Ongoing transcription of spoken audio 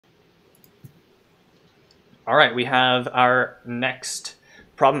All right, we have our next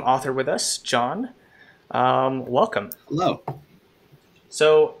problem author with us, John. Welcome. Hello.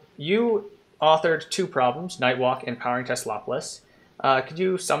 So you authored two problems, Nightwalk and Powering Teslopolis. Could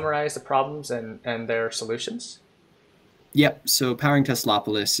you summarize the problems and their solutions? Yep. So powering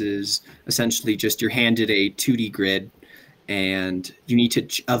Teslopolis is essentially just you're handed a 2D grid and you need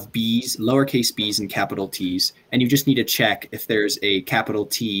to of b's, lowercase b's and capital T's, and you just need to check if there's a capital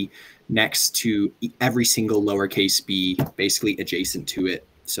T next to every single lowercase b, basically adjacent to it.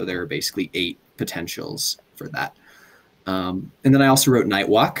 So there are basically 8 potentials for that. And then I also wrote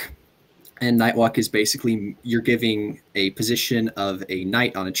Nightwalk. And Nightwalk is basically you're giving a position of a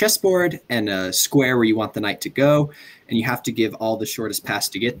knight on a chessboard and a square where you want the knight to go, and you have to give all the shortest pass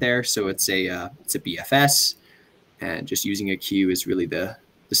to get there. So it's a BFS, and just using a queue is really the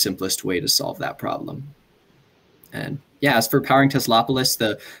simplest way to solve that problem. And yeah, as for powering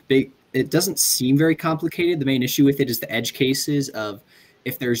Teslopolis, it doesn't seem very complicated. The main issue with it is the edge cases of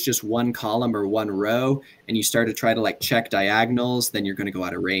if there's just one column or one row and you start to try to like check diagonals, then you're going to go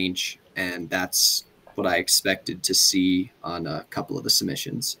out of range. And that's what I expected to see on a couple of the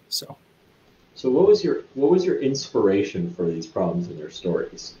submissions. So what was your inspiration for these problems and their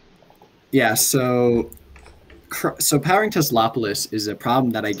stories? Yeah, so powering Teslopolis is a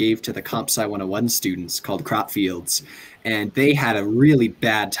problem that I gave to the Comp Sci 101 students called crop fields, and they had a really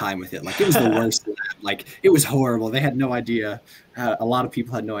bad time with it. Like it was the worst lab. Like it was horrible. They had no idea. A lot of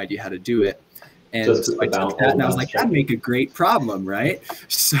people had no idea how to do it. And so I took that and I was like, that'd make a great problem, right?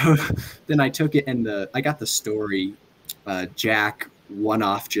 So then I took it and I got the story. Jack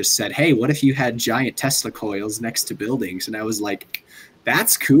one-off just said, hey, what if you had giant Tesla coils next to buildings? And I was like,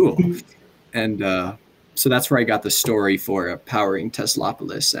 that's cool. And so that's where I got the story for powering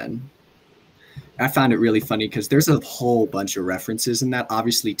Teslopolis. And I found it really funny because there's a whole bunch of references in that.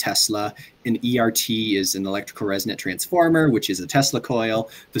 Obviously, Tesla, an ERT is an electrical resonant transformer, which is a Tesla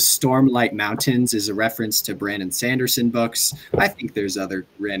coil. The Stormlight Mountains is a reference to Brandon Sanderson books. I think there's other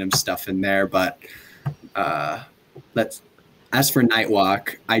random stuff in there, but as for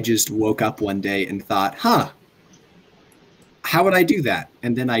Nightwalk, I just woke up one day and thought, how would I do that?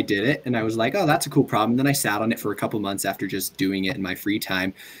 And then I did it and I was like, oh, that's a cool problem. Then I sat on it for a couple months after just doing it in my free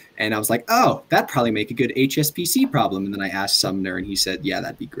time. And I was like, oh, that'd probably make a good HSPC problem. And then I asked Sumner and he said, yeah,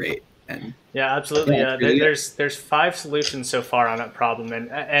 that'd be great. And yeah, absolutely. Yeah, really there's 5 solutions so far on that problem,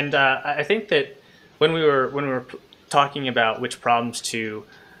 and I think that when we were talking about which problems to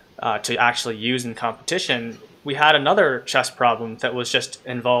actually use in competition, we had another chess problem that was just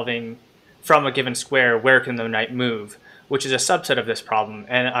involving from a given square where can the knight move, which is a subset of this problem.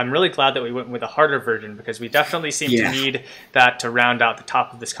 And I'm really glad that we went with a harder version because we definitely seem to need that to round out the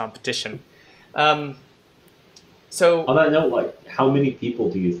top of this competition. So on that note, like how many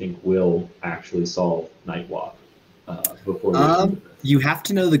people do you think will actually solve Nightwalk before you have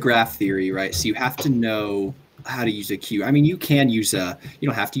to know the graph theory, right? So you have to know how to use a queue. I mean, you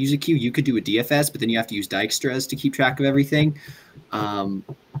don't have to use a queue. You could do a DFS, but then you have to use Dijkstra's to keep track of everything.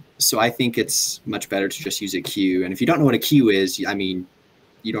 So I think it's much better to just use a queue. And if you don't know what a queue is, I mean,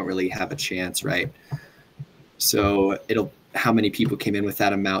 you don't really have a chance, right? So how many people came in with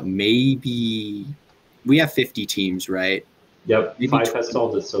that amount? Maybe we have 50 teams, right? Yep, maybe 5 has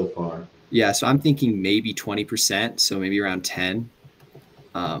solved it so far. Yeah, so I'm thinking maybe 20%, so maybe around 10.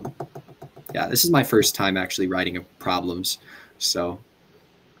 Yeah, this is my first time actually writing problems. So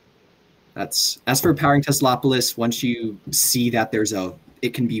that's as for powering Teslopolis, once you see that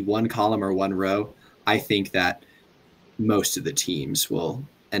it can be one column or one row, I think that most of the teams will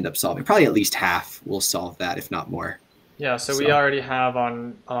end up solving. Probably at least half will solve that, if not more. Yeah, so we already have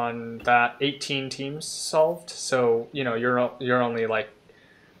on that 18 teams solved. So you're only like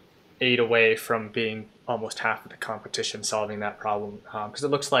 8 away from being almost half of the competition solving that problem, because it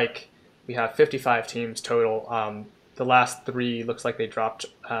looks like we have 55 teams total. The last 3 looks like they dropped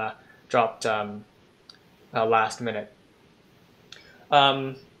last minute.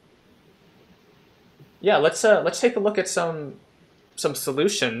 Yeah, let's take a look at some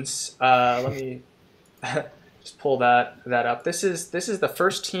solutions. Let me just pull that up. This is the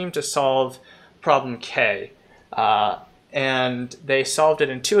first team to solve problem K, and they solved it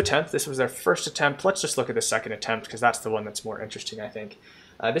in 2 attempts. This was their first attempt. Let's just look at the second attempt because that's the one that's more interesting, I think.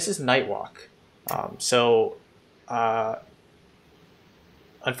 This is Nightwalk.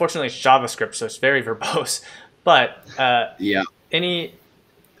 Unfortunately, it's JavaScript, so it's very verbose. But yeah,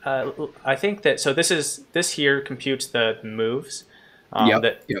 I think that this here computes the moves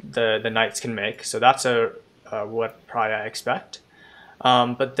that the knights can make. So that's what probably I expect.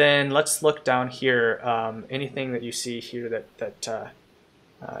 But then let's look down here. Anything that you see here that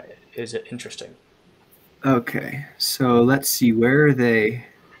is interesting? Okay, so let's see, where are they?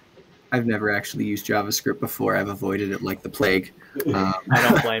 I've never actually used JavaScript before. I've avoided it like the plague. I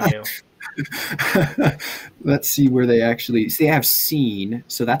don't blame you. Let's see where they actually, so they have scene,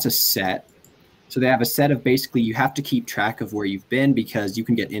 so that's a set. So they have a set of basically you have to keep track of where you've been because you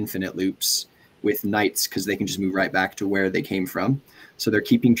can get infinite loops with knights because they can just move right back to where they came from. So they're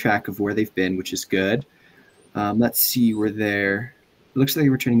keeping track of where they've been, which is good. Let's see where they're, it looks like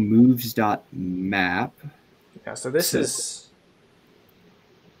they're returning moves.map. Yeah, so this is...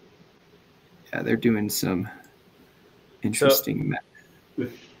 Yeah, they're doing some interesting map.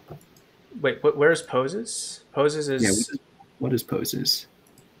 Wait, where's poses? Poses is... Yeah, what is poses?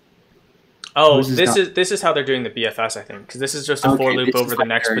 Oh, Poses this is how they're doing the BFS, I think, because this is just a for loop over the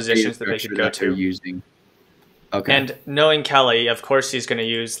next positions that they could go to. Using. Okay. And knowing Kelly, of course, he's going to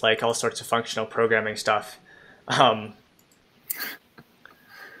use like all sorts of functional programming stuff. Yeah,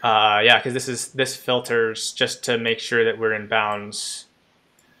 because this filters just to make sure that we're in bounds.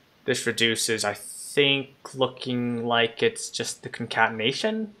 This reduces, I think, looking like it's just the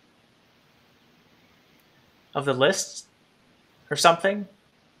concatenation of the list or something.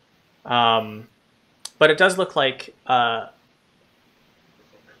 But it does look like,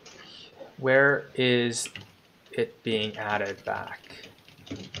 where is it being added back?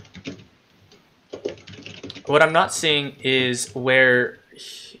 What I'm not seeing is where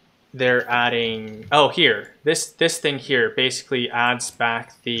they're adding, oh, here, this thing here basically adds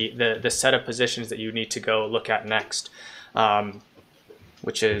back the set of positions that you need to go look at next,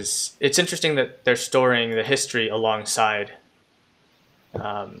 which is, it's interesting that they're storing the history alongside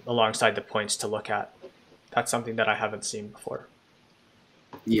the points to look at. That's something that I haven't seen before.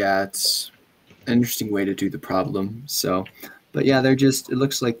 Yeah, it's an interesting way to do the problem. So, but yeah, they're just, it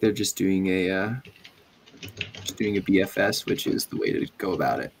looks like they're just doing a BFS, which is the way to go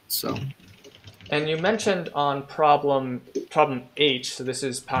about it. So, and you mentioned on problem H, so this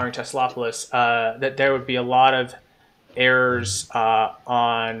is powering Teslopoulos, that there would be a lot of errors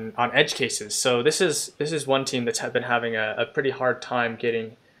on edge cases. So this is one team that's been having a pretty hard time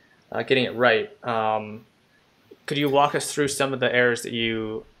getting it right. Could you walk us through some of the errors that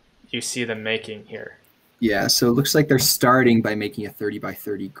you see them making here? Yeah, so it looks like they're starting by making a 30 by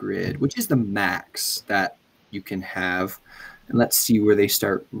 30 grid, which is the max that you can have. And let's see where they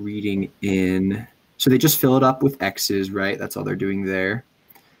start reading in. So they just fill it up with X's, right? That's all they're doing there.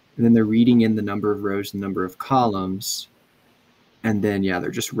 And then they're reading in the number of rows and number of columns. And then, yeah, they're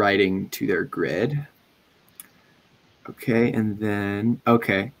just writing to their grid. Okay, and then,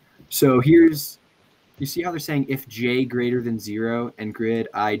 okay. So here's, you see how they're saying if j greater than 0 and grid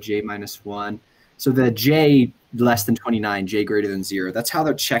I j minus 1. So the j less than 29, j greater than 0. That's how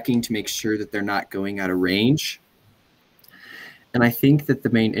they're checking to make sure that they're not going out of range. And I think that the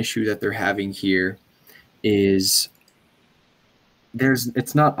main issue that they're having here is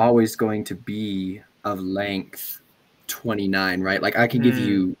it's not always going to be of length 29, right? Like I can give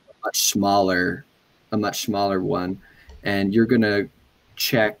you a much smaller one, and you're gonna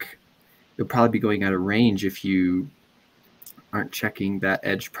check. You'll probably be going out of range if you aren't checking that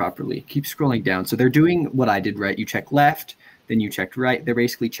edge properly. Keep scrolling down. So they're doing what I did, right? You check left, then you checked right. They're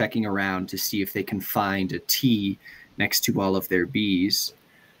basically checking around to see if they can find a T next to all of their B's.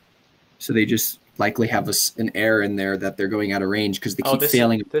 So they just likely have an error in there that they're going out of range because they keep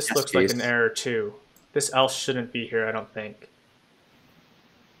failing. This looks like an error too. This else shouldn't be here, I don't think.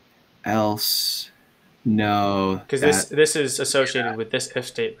 Else, no. Because this is associated with this if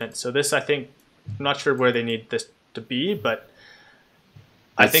statement. So this, I think, I'm not sure where they need this to be, but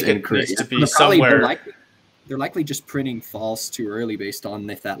I think it needs to be somewhere. They're likely just printing false too early based on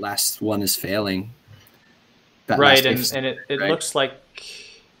if that last one is failing. Right, and it looks like.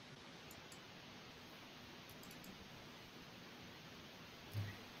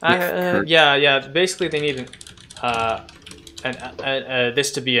 Yeah. Basically, they need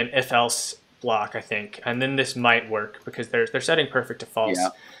this to be an if-else block, I think, and then this might work because they're setting perfect to false,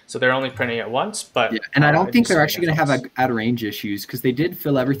 so they're only printing it once. But and I don't think they're actually going to have out of range issues because they did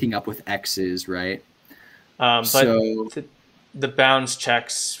fill everything up with X's, right? But the bounds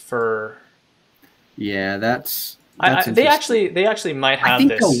checks for. Yeah, that's they actually might have. I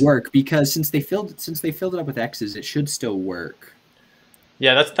think this. It'll work because since they filled it up with X's, it should still work.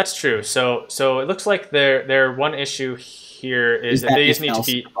 Yeah, that's true. So it looks like their one issue here is that these need to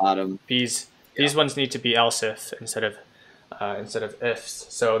be bottom. These ones need to be else if instead of ifs.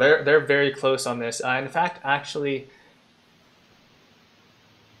 So they're very close on this. In fact, actually,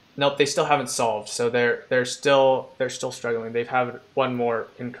 nope, they still haven't solved. So they're still struggling. They've had one more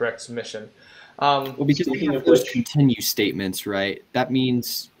incorrect submission. Well, because they have those continue statements, right? That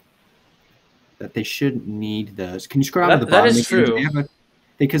means that they shouldn't need those. Can you scroll down to the That bottom? is true.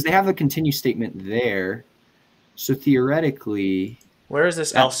 Because they have a continue statement there. So theoretically, Where is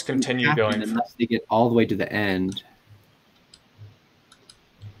this else continue going from? unless they get all the way to the end.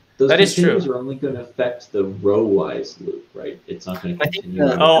 Those That is continues true. are only going to affect the row-wise loop, right? It's not going to continue.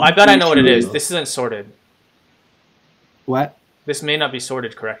 I bet I know what it is. This isn't sorted. What? This may not be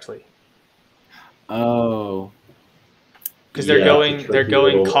sorted correctly. Oh. Because they're going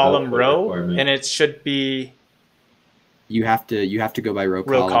column row, and it should be. You have to go by row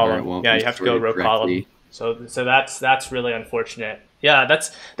column. Or it won't you have to go row column. So that's really unfortunate. Yeah,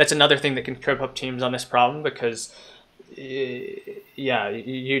 that's another thing that can trip up teams on this problem, because you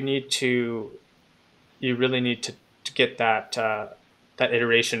really need to get that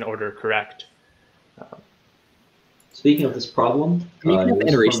iteration order correct. Speaking of this problem, you can have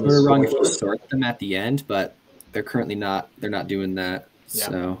iteration order wrong if you sort them at the end, but they're currently not. They're not doing that. Yeah.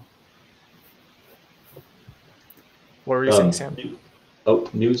 So. What were you saying, Sam?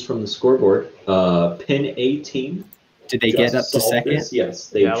 News from the scoreboard. Pin A team. Did they get up to second? This. Yes,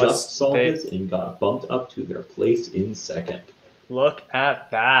 they just solved this and got bumped up to their place in second. Look at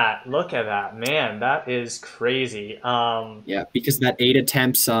that! Look at that, man! That is crazy. Yeah, because that 8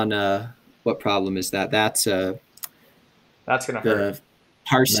 attempts on what problem is that? That's gonna hurt.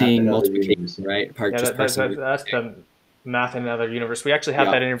 Parsing multiplication, right? That's the math in another universe. We actually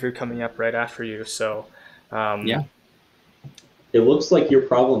have that interview coming up right after you. So yeah. It looks like your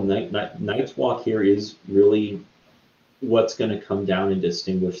problem, Night's Walk here, is really what's going to come down and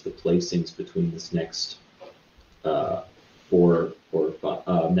distinguish the placings between this next next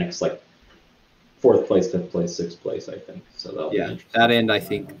like 4th place, 5th place, 6th place, I think. So that'll be interesting. That end, I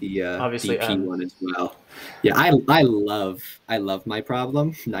think the obviously DP one as well. Yeah, I love my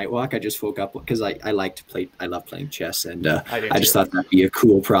problem, Nightwalk. I just woke up because I love playing chess, and I just thought that'd be a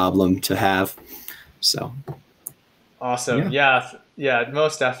cool problem to have. So awesome. Yeah,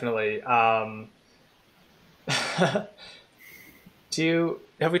 most definitely. Have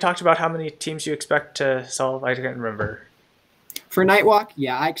we talked about how many teams you expect to solve? I can't remember. For Nightwalk,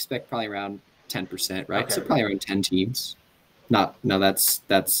 I expect probably around 10%, right? Okay. So probably around 10 teams. No, that's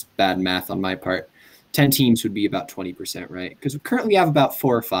bad math on my part. 10 teams would be about 20%, right? Because we currently have about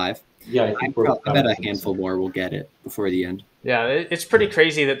 4 or 5. Yeah, I bet a handful more will get it before the end. Yeah, it's pretty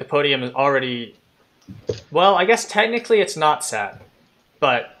crazy that the podium is already. Well, I guess technically it's not set,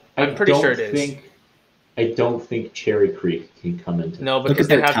 but I'm pretty sure it is. I don't think Cherry Creek can come into. No, because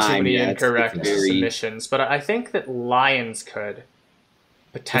they have too many incorrect submissions. But I think that Lions could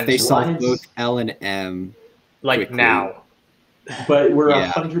potentially. If they solve both L and M. Like quickly. Now. But we're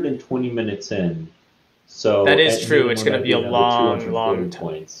 120 minutes in. So that is true. It's going to be a long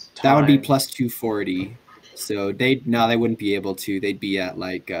time. That would be plus 240. So they wouldn't be able to. They'd be at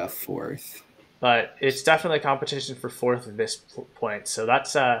like 4th. But it's definitely a competition for 4th at this point. So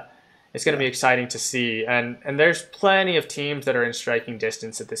that's it's going to be exciting to see. And there's plenty of teams that are in striking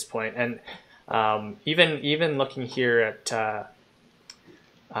distance at this point. And even looking here at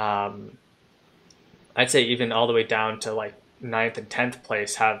I'd say even all the way down to like 9th and 10th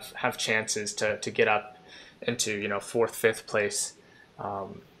place have chances to get up into 4th, 5th place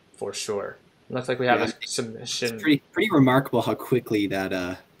for sure. It looks like we have a submission. It's pretty remarkable how quickly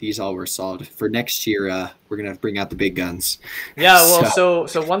that these all were solved. For next year, we're gonna bring out the big guns. Yeah, well,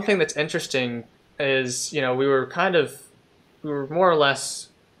 so one thing that's interesting is we were more or less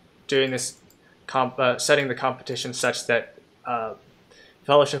doing this setting the competition such that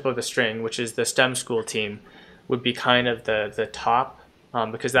Fellowship of the String, which is the STEM school team, would be kind of the top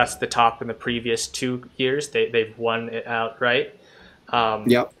because that's the top in the previous 2 years. They've won it outright.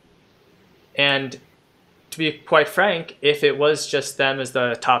 Yep. And to be quite frank, if it was just them as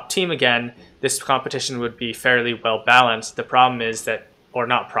the top team again, this competition would be fairly well balanced. The problem is that, or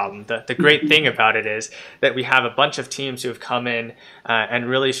not problem, the great thing about it is that we have a bunch of teams who have come in and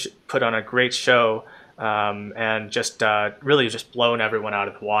really put on a great show and just really just blown everyone out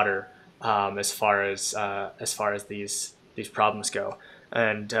of the water as far as these problems go.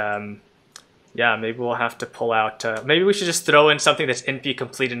 And maybe we'll have to pull out. Maybe we should just throw in something that's NP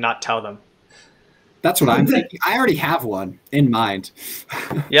complete and not tell them. That's what I'm thinking. I already have one in mind.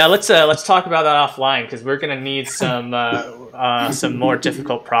 Yeah, let's talk about that offline because we're gonna need some more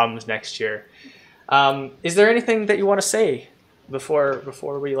difficult problems next year. Is there anything that you want to say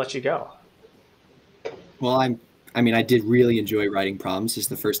before we let you go? Well, I did really enjoy writing problems. This is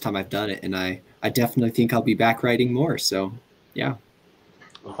the first time I've done it, and I definitely think I'll be back writing more. So, yeah.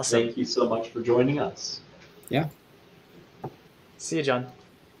 Awesome. Thank you so much for joining us. Yeah. See you, John.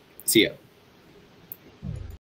 See ya.